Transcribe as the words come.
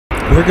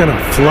we're gonna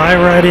fly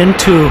right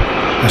into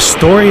a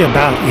story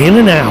about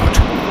In-N-Out.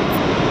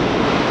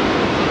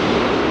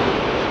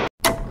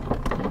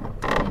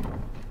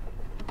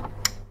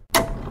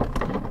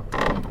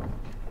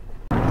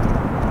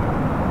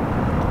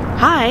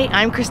 Hi,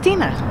 I'm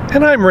Christina.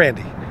 And I'm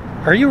Randy.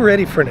 Are you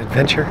ready for an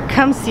adventure?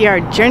 Come see our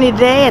journey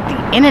today at the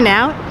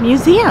In-N-Out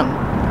Museum.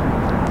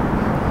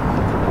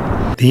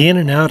 The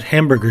In-N-Out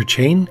hamburger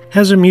chain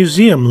has a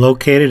museum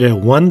located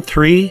at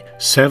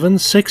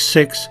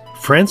 13766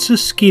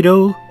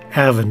 Franisquita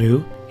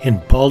Avenue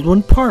in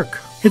Baldwin Park.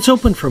 It's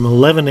open from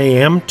 11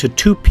 a.m. to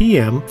 2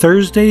 p.m.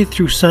 Thursday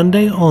through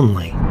Sunday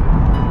only.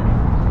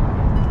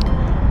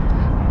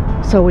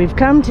 So we've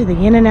come to the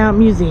In-N-Out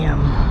Museum.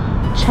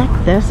 Check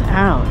this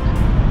out.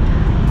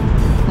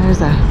 There's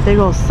a big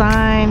old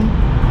sign.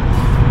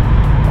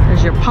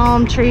 There's your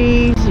palm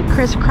trees, you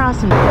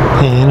crisscrossing.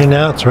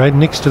 In-N-Out's right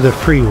next to the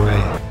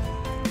freeway.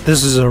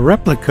 This is a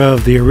replica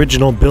of the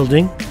original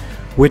building,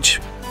 which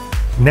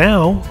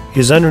now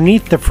is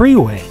underneath the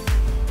freeway.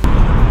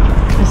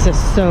 This is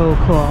so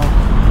cool.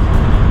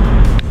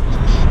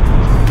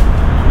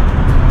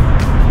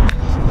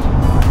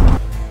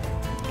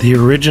 The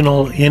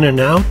original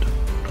In-N-Out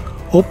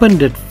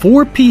opened at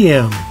 4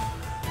 p.m.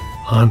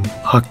 on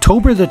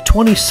October the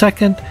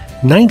 22nd,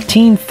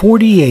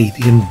 1948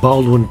 in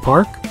Baldwin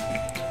Park.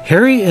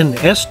 Harry and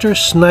Esther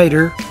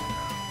Snyder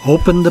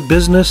opened the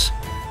business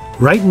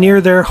right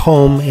near their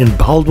home in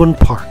Baldwin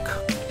Park.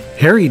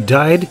 Harry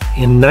died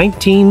in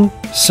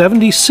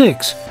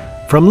 1976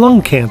 from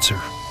lung cancer,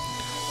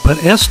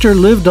 but Esther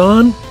lived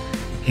on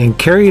and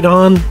carried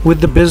on with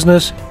the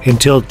business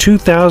until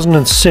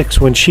 2006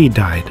 when she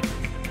died.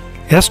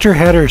 Esther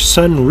had her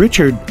son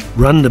Richard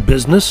run the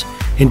business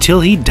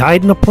until he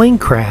died in a plane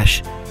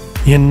crash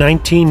in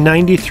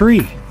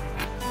 1993.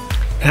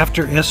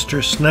 After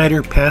Esther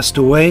Snyder passed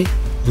away,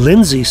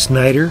 Lindsay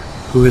Snyder,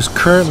 who is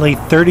currently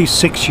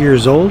 36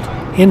 years old,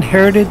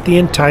 inherited the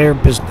entire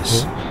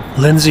business.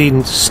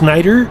 Lindsay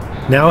Snyder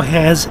now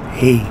has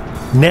a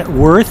net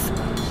worth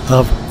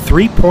of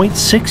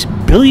 $3.6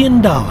 billion.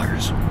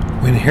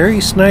 When Harry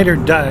Snyder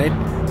died,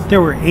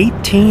 there were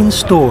 18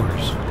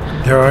 stores.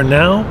 There are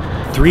now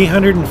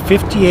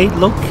 358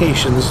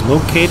 locations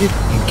located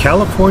in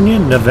California,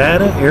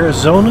 Nevada,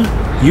 Arizona,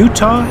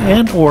 Utah,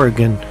 and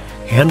Oregon,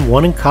 and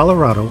one in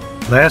Colorado.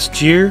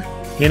 Last year,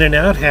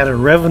 In-N-Out had a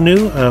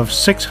revenue of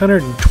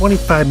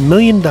 $625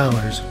 million.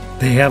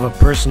 They have a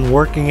person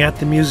working at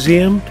the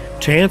museum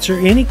to answer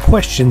any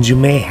questions you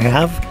may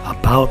have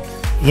about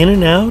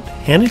In-N-Out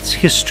and its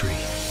history.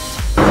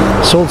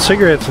 Sold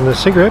cigarettes in the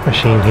cigarette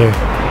machine here.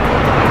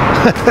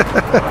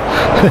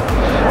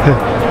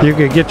 You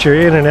could get your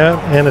In-N-Out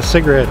and a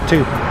cigarette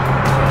too.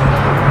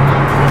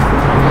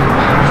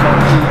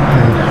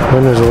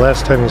 When was the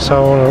last time you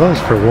saw one of those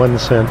for 1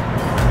 cent?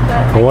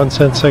 A 1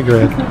 cent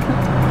cigarette.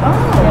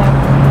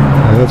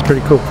 Oh. That's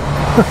pretty cool.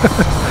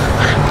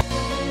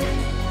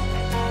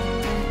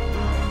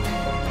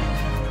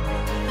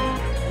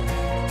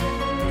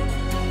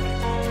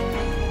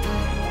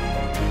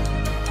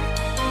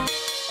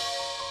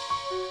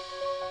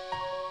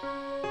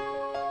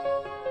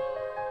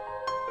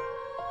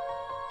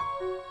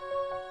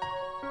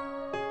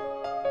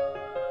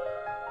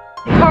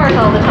 Cars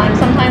all the time.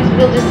 Sometimes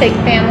we'll just take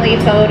family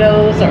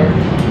photos or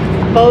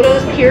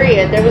photos,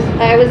 period.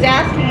 I was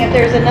asking if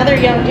there's another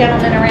young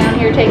gentleman around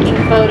here taking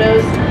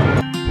photos.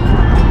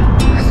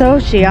 So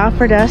she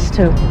offered us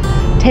to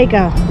take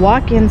a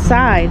walk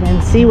inside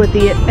and see what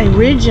the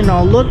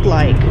original looked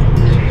like.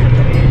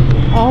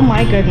 Oh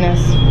my goodness,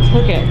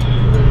 look it.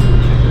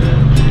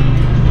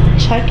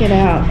 Check it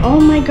out. Oh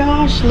my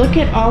gosh, look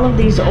at all of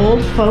these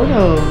old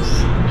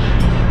photos.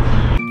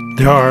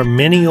 There are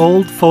many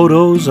old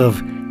photos of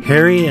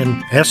Harry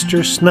and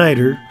Esther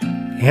Snyder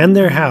and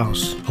their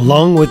house,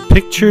 along with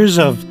pictures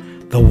of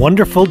the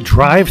wonderful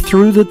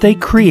drive-through that they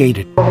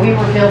created. We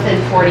were built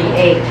in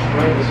 48.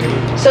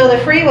 So the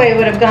freeway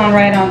would have gone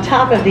right on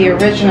top of the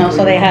original,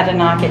 so they had to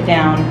knock it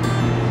down.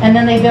 And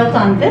then they built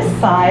on this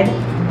side,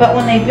 but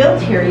when they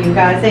built here, you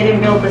guys, they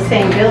didn't build the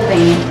same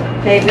building.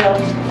 They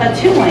built a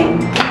 2-lane,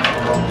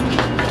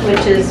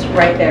 which is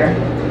right there.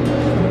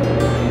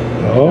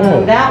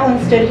 Oh. That one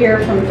stood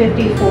here from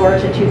 54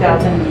 to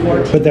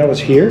 2014. But that was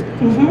here?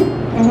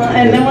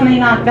 And then when they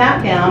knocked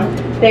that down,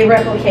 they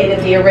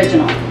replicated the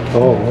original.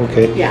 Oh,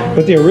 okay. Yeah.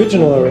 But the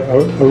original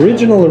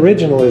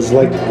is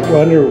like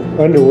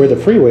under where the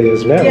freeway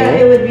is now, Yeah,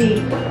 right? it would be,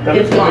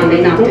 it's gone,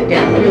 they knocked it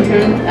down.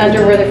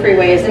 Under where the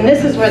freeway is. And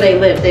this is where they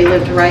lived. They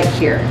lived right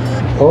here.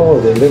 Oh,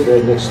 they lived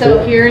right next door.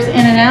 So here's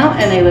In-N-Out,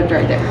 and they lived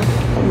right there.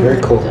 Very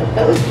cool. So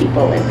those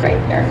people lived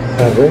right there.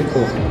 Very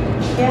cool.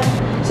 Yeah.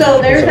 So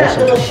there's that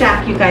little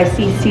shack you guys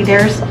see. See,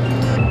 there's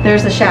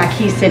the shack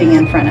he's sitting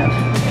in front of.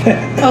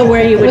 Oh,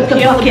 where you would With the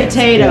peel buckets.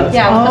 potatoes.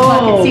 Yeah, with the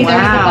buckets. See,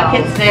 there's the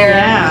buckets there.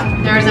 Yeah.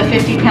 There's a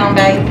 50-pound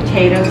bag of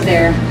potatoes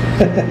there.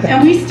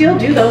 And we still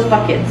do those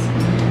buckets.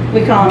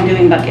 We call them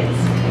doing buckets.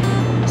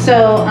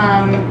 So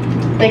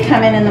They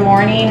come in the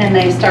morning and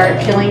they start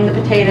peeling the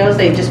potatoes.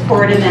 They just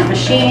pour it in that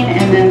machine,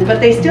 and then, but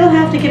they still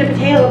have to get a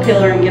potato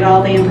peeler and get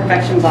all the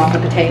imperfections off the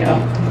potato.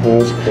 Oh,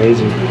 that's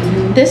crazy.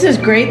 This is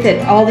great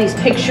that all these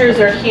pictures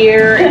are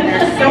here and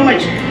there's so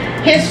much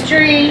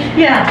history.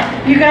 Yeah,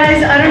 you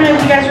guys, I don't know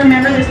if you guys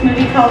remember this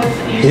movie called,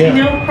 you see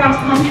No Across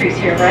Palm Trees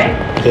here, right?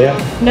 Yeah.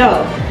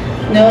 No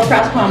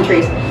Across Palm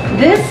Trees.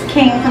 This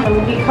came from a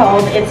movie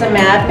called It's a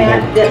Mad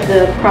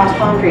the Across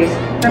Palm Trees.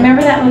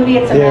 Remember that movie,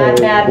 It's a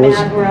Mad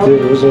World?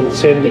 It was in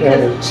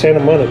Santa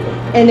Monica.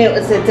 And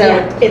it's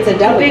a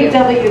W. Big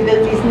W.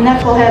 These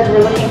knuckleheads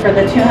were looking for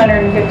the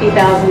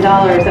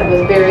 $250,000 that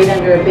was buried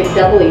under a big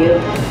W.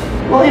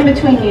 Well, in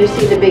between you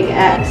see the big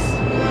X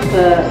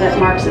that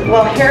marks it.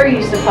 Well, Harry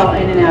used to call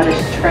In-N-Out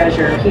his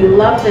treasure. He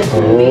loved this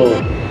movie.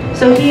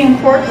 So he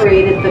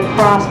incorporated the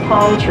cross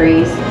palm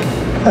trees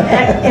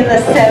in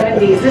the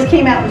 70s. This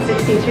came out in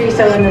 63,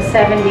 so in the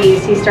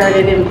 70s he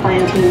started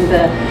implanting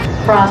the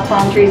cross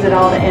palm trees at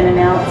all the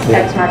In-N-Outs,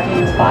 X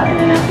marking the spot,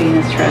 In-N-Out being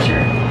his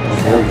treasure.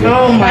 So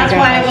that's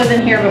why I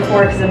wasn't here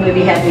before, because the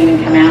movie hadn't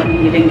even come out and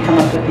he didn't come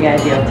up with the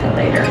idea until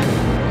later. So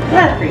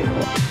that's pretty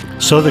cool.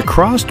 So the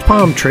crossed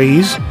palm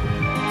trees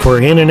for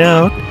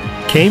In-N-Out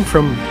came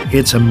from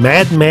It's a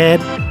Mad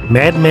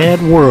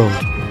World.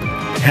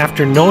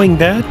 After knowing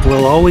that,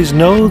 we'll always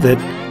know that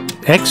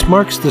X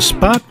marks the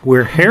spot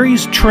where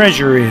Harry's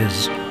treasure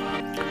is.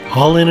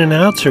 All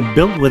In-N-Outs are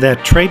built with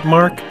that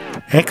trademark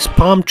X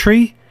palm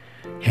tree,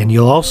 and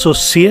you'll also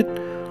see it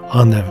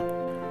on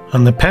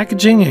the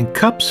packaging and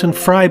cups and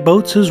fry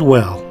boats as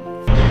well.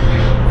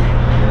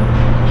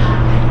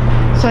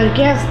 So I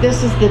guess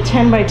this is the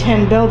 10 by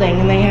 10 building,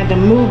 and they had to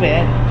move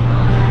it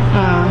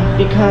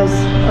because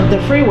of the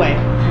freeway.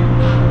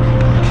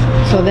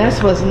 So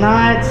this was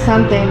not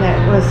something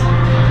that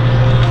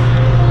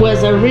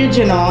was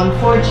original,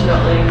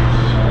 unfortunately.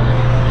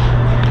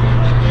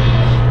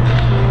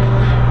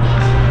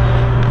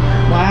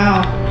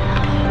 Wow.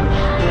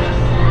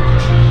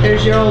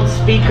 There's your old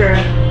speaker.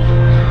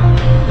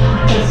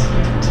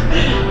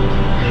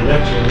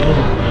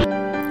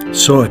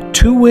 So a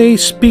two-way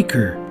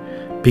speaker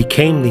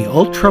became the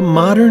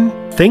ultra-modern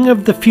thing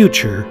of the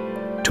future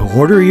to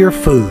order your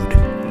food.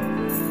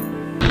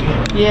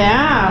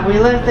 Yeah,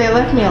 they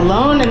left me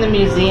alone in the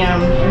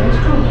museum.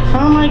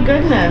 Oh my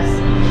goodness.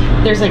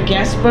 There's a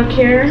guest book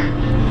here.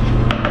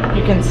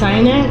 You can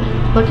sign it.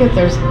 Look at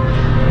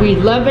we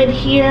love it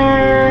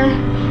here.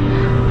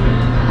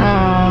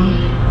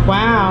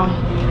 Wow.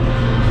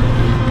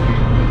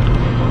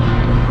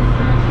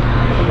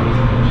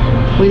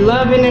 We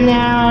love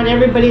In-N-Out.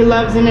 Everybody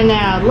loves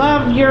In-N-Out.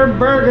 Love your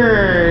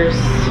burgers.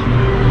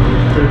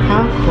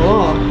 How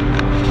cool.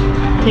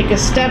 Take a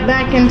step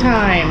back in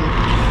time.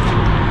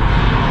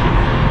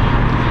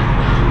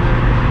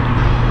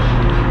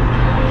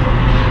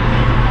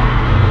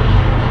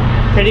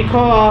 Pretty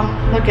cool.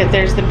 Look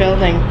there's the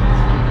building.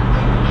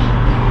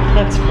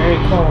 That's very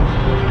cool.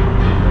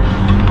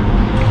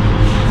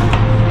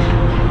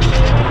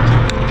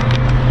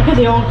 Look at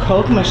the old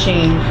Coke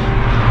machine.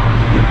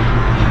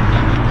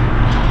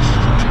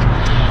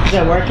 Is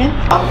that working?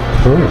 Oh,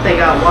 they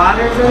got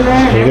waters in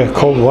there. You got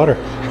cold water.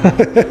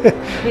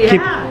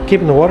 Yeah.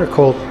 Keeping the water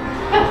cold.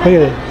 Look at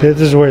it.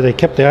 This is where they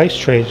kept the ice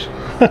trays.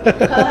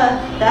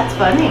 That's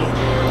funny.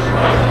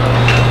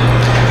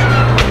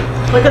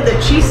 Look at the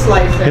cheese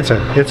slicer.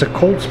 It's a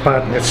cold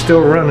spot and it's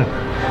still running.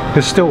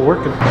 It's still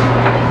working.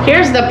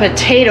 Here's the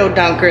potato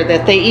dunker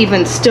that they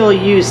even still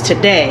use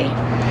today.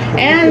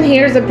 And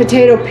here's a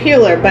potato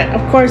peeler, but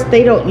of course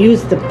they don't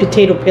use the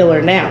potato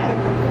peeler now.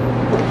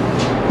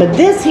 But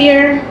this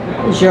here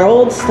is your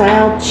old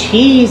style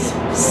cheese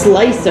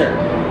slicer.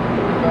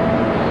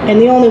 And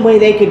the only way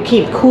they could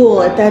keep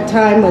cool at that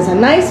time was a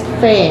nice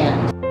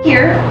fan.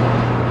 Here,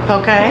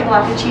 okay, a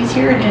block of cheese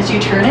here, and as you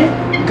turn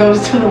it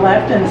goes to the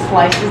left and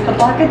slices the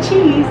block of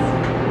cheese.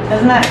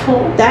 Isn't that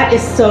cool? That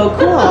is so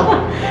cool.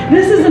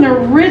 This is an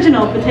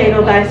original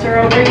potato dicer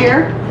over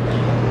here.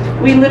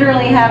 We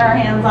literally had our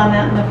hands on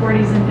that in the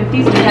 40s and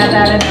 50s. We had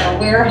that in our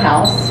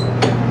warehouse,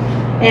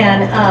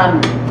 and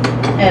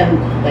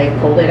they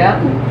pulled it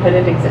out and put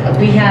it.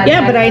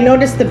 But I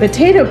noticed the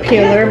potato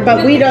peeler,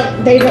 but you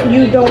don't peel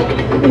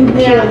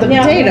the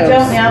potatoes. We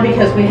don't now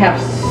because we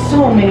have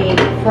so many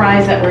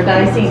fries that we're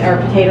dicing, or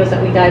potatoes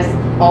that we dice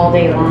all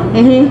day long.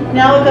 Mm-hmm.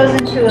 Now it goes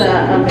into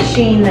a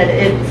machine that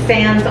it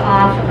fans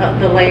off of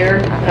the layer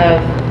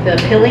of the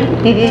peeling,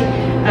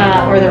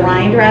 or the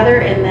rind rather,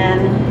 and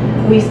then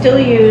we still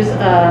use...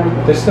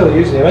 They still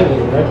use the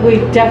onion, right? We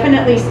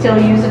definitely still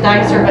use a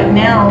dicer, but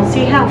now,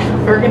 see how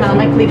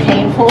ergonomically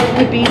painful it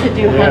would be to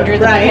do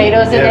hundreds of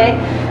potatoes a day?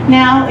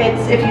 Now,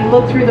 if you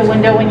look through the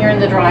window when you're in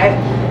the drive,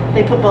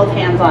 they put both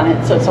hands on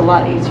it, so it's a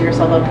lot easier.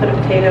 So they'll put a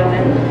potato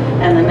in,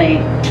 and then they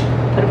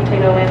put a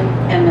potato in,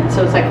 and then,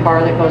 so it's like a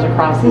bar that goes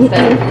across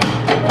instead of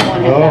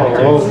one hand that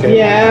hurts. Okay.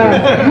 Yeah.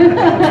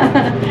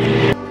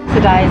 The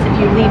dice, if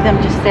you leave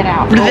them just sit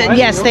out.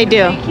 Yes, they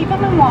do. You keep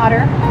them in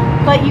water,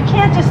 but you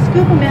can't just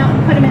scoop them out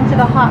and put them into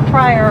the hot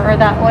fryer, or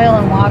that oil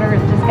and water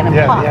is just going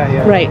to pop.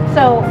 Yeah. Right.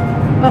 So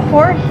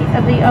before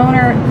the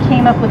owner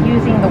came up with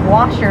using the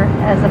washer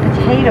as a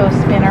potato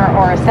spinner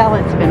or a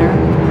salad spinner,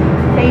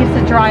 they used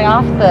to dry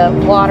off the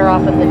water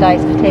off of the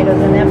diced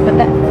potatoes in them, but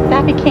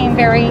that became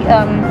very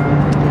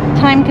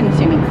time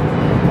consuming.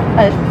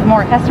 The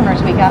more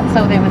customers we got,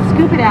 so they would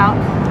scoop it out,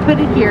 put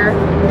it here,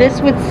 this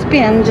would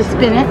spin, just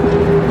spin it,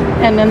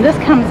 and then this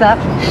comes up,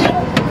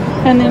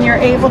 and then you're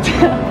able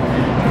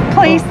to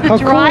place the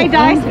dry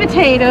diced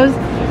potatoes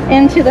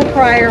into the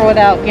fryer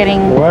without getting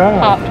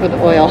popped with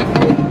oil.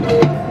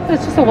 So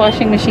it's just a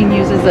washing machine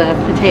uses a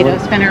potato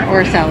spinner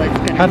or a salad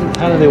spinner.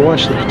 How do they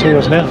wash the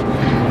potatoes now?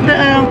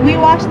 We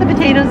wash the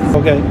potatoes.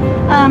 Okay.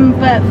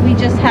 But we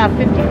just have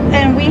 50,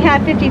 and we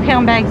had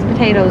 50-pound bags of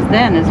potatoes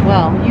then as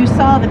well. You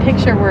saw the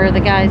picture where the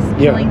guys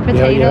peeling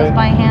potatoes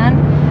by hand.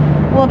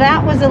 Well,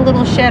 that was a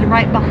little shed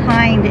right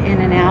behind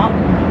In-N-Out,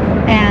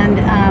 and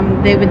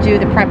they would do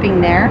the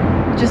prepping there.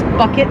 Just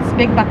buckets,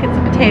 big buckets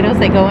of potatoes.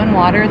 They go in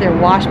water. They're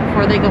washed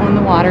before they go in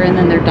the water, and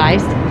then they're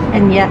diced,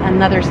 and yet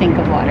another sink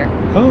of water.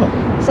 Oh.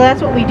 So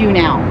that's what we do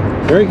now.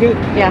 Very good.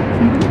 Yeah.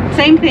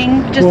 Same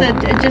thing. Just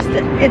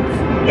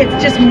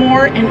it's just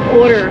more in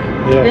order.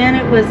 Yeah. Then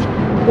it was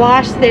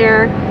wash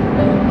there,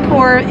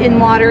 pour in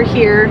water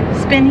here,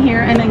 spin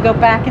here, and then go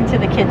back into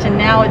the kitchen.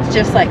 Now it's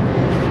just like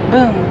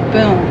boom,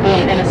 boom,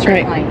 boom in a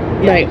straight line.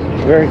 Yeah. Right.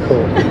 Very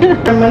cool.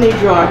 The money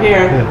drawer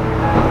here.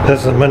 Yeah.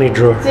 That's the money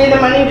drawer. See the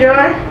money drawer?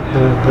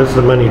 Yeah, that's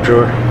the money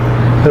drawer.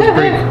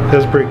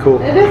 That's pretty cool.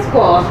 It is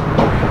cool.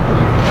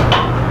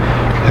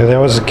 And that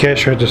was the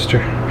cash register.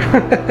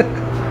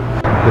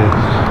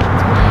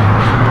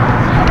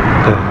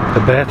 The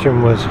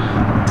bathroom was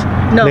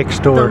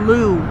next door. The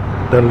loo.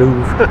 The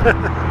Louvre.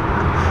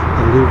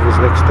 The Louvre was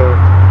next door.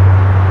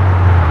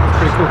 That's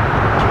pretty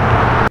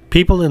cool.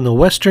 People in the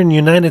western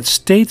United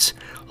States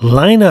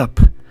line up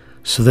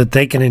so that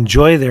they can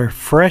enjoy their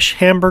fresh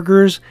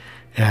hamburgers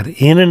at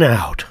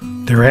In-N-Out.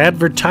 Their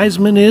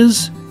advertisement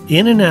is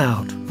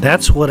In-N-Out.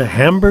 That's what a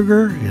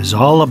hamburger is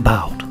all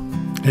about.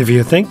 If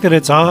you think that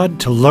it's odd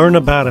to learn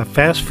about a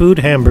fast food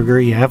hamburger,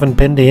 you haven't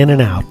been to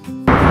In-N-Out.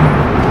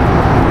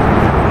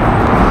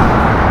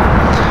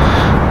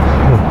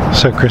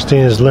 So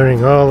Christine is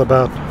learning all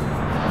about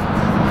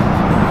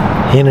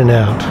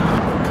In-N-Out.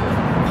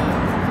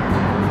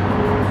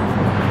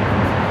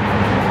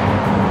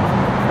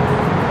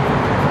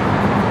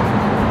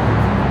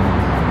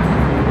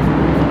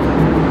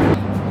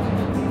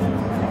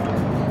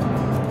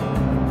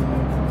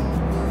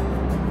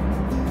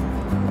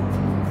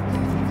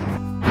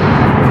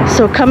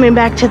 So coming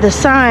back to the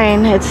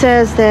sign, it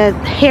says that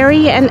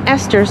Harry and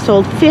Esther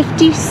sold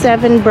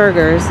 57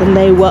 burgers, and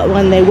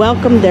when they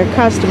welcomed their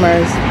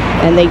customers,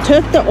 and they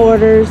took the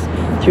orders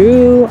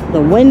through the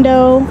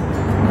window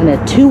and a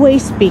two-way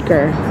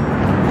speaker.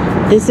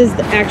 This is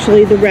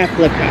actually the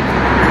replica.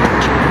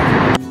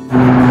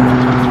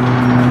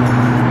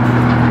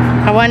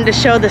 I wanted to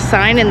show the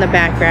sign in the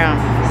background.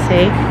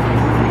 See?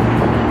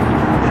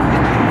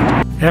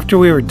 After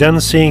we were done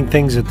seeing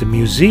things at the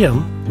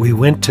museum, we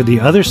went to the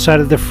other side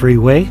of the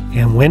freeway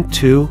and went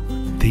to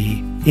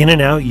the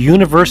In-N-Out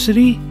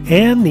University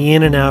and the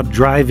In-N-Out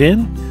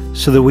Drive-In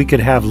so that we could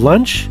have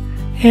lunch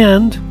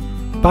and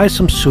buy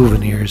some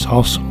souvenirs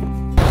also.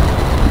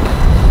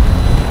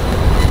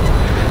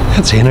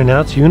 That's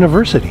In-N-Out's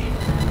University.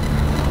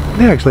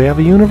 They actually have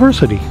a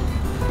university.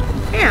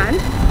 And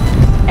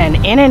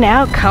an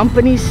In-N-Out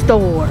company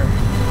store.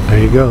 There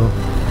you go.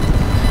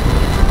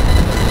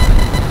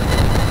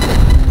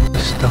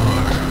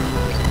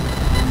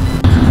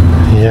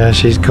 Yeah,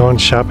 she's going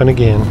shopping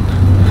again.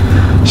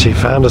 She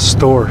found a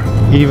store,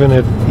 even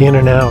at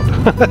In-N-Out.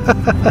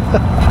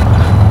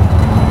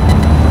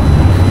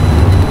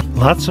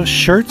 Lots of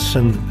shirts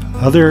and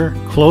other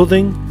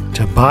clothing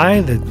to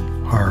buy that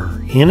are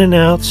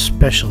In-N-Out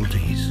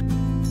specialties.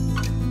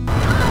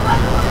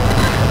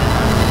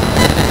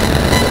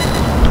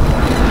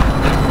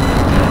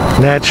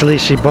 Naturally,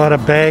 she bought a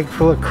bag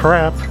full of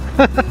crap.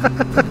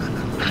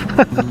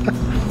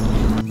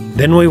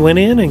 Then we went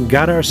in and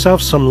got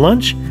ourselves some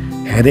lunch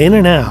at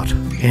In-N-Out,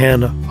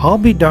 and I'll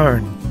be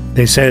darned,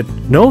 they said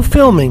no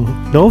filming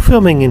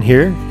in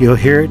here. You'll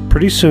hear it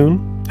pretty soon.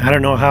 I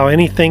don't know how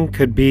anything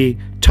could be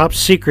top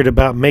secret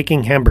about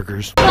making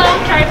hamburgers.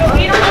 Sorry, but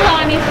we don't allow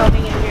any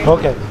filming in here.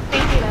 Okay.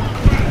 Thank you.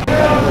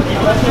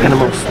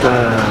 Animal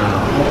style.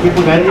 It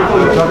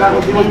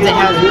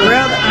has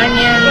grilled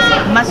onions,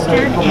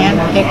 mustard, and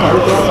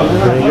pickles.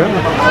 There you go.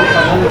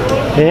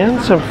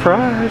 And some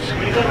fries.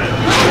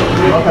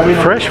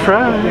 Fresh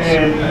fries.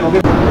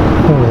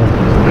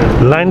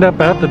 Lined up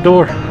out the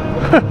door.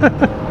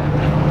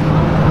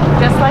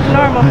 Just like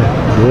normal.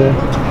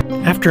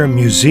 Yeah. After a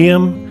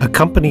museum, a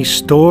company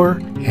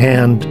store,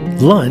 and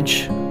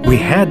lunch, we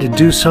had to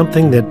do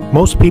something that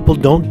most people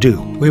don't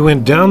do. We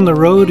went down the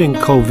road in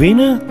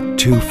Covina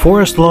to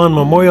Forest Lawn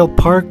Memorial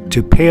Park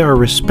to pay our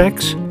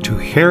respects to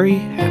Harry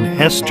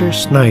and Esther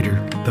Snyder,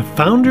 the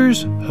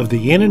founders of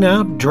the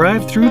In-N-Out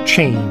drive-through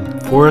chain.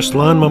 Forest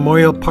Lawn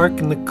Memorial Park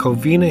in the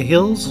Covina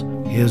Hills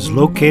is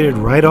located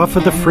right off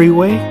of the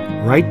freeway,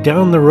 right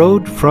down the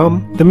road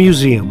from the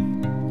museum.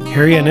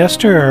 Harry and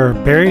Esther are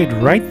buried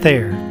right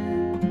there.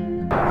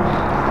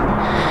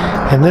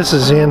 And this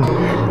is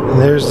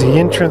there's the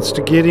entrance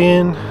to get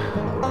in,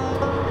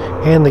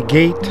 and the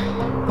gate.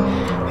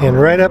 And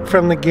right up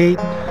from the gate,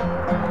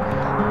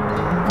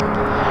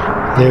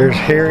 there's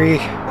Harry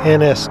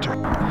and Esther.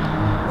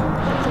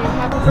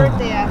 Happy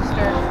birthday,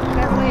 Esther.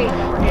 Can't wait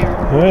over here.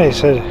 Well, he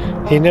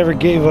said he never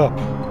gave up.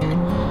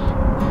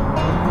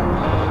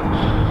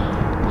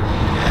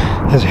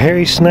 As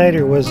Harry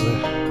Snyder was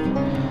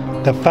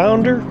the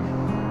founder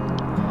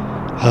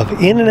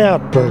of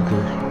In-N-Out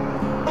Burger.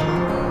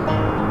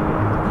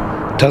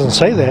 Doesn't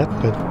say that,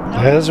 but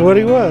that's what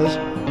he was.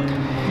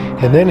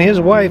 And then his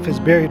wife is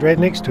buried right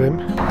next to him.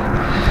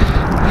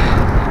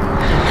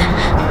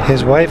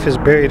 His wife is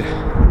buried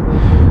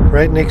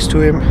right next to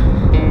him.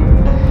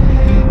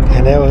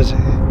 And that was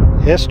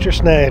Esther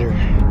Snyder.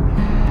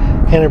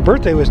 And her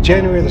birthday was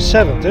January the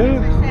 7th.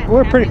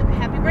 We're pretty...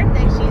 Happy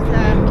birthday. She's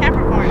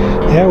Capricorn.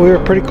 Yeah, we were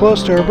pretty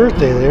close to her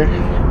birthday there.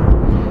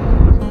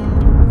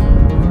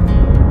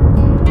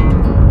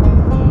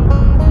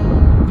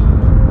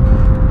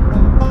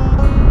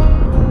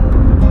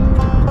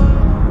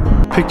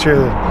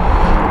 Picture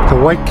the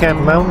White Cap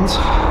Mountains,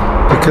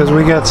 because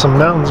we got some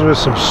mountains with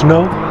some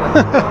snow.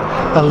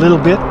 A little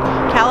bit.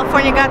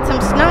 California got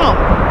some snow.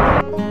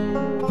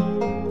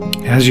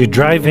 As you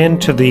drive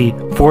into the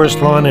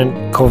forest lawn in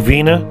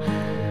Covina,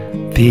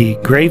 the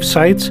grave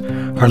sites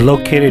are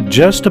located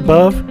just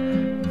above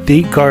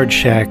the guard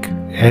shack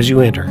as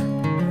you enter.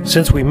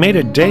 Since we made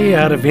a day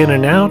out of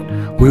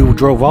In-N-Out, we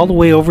drove all the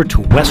way over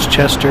to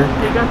Westchester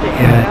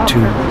to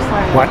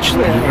watch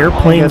the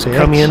airplanes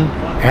come in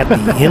at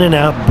the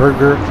In-N-Out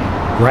Burger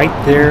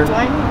right there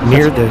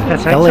near the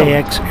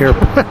LAX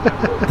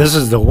airport. This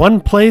is the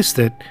one place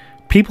that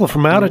people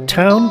from out of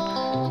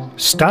town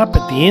stop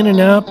at the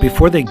In-N-Out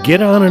before they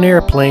get on an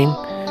airplane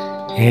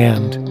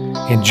and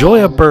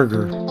enjoy a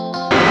burger.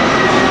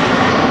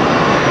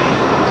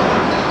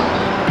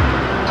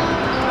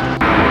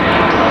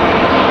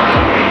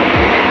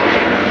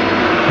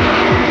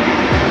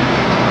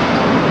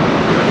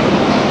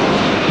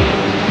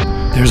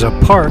 There's a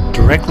park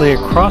directly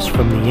across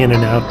from the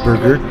In-N-Out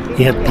Burger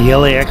at the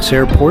LAX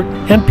airport,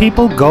 and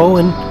people go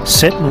and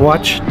sit and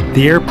watch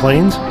the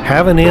airplanes,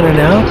 have an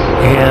In-N-Out,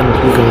 and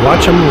you can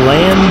watch them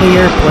land the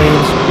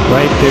airplanes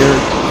right there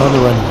on the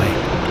runway.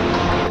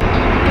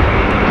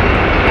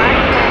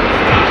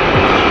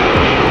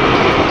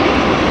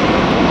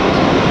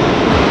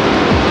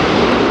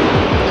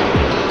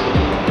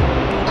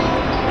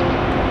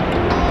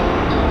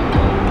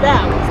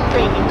 That was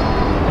crazy.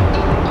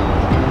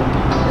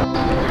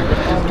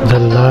 The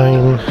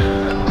line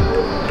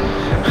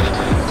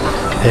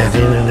at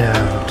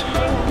In-N-Out.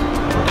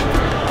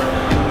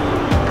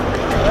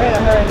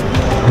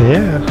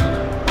 Yeah.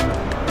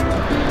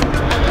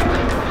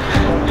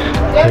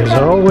 There's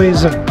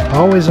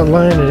always a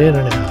line at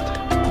In-N-Out.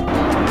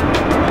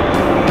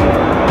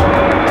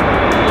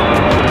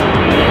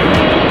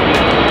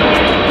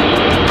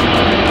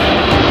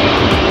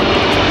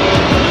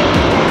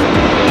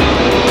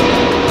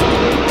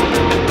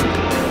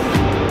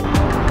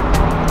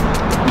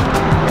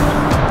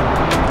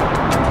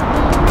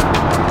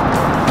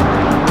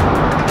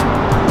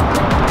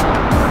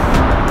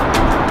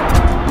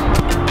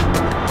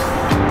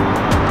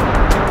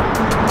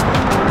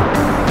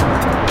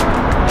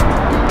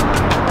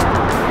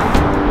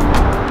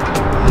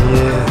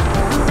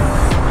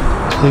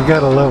 You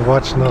gotta love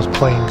watching those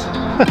planes.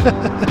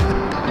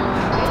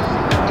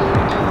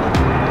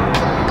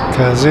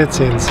 Cause it's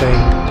insane.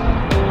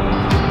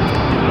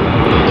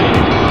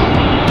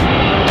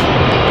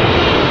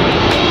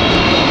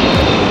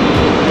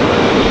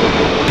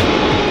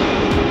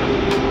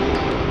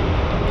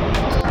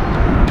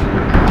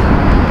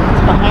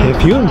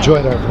 If you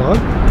enjoyed our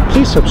vlog,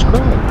 please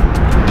subscribe.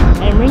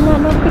 And ring that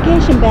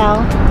notification bell.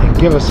 And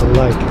give us a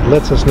like. It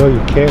lets us know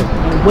you care.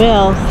 And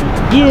we'll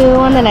see you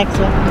on the next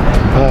one.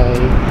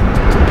 Bye.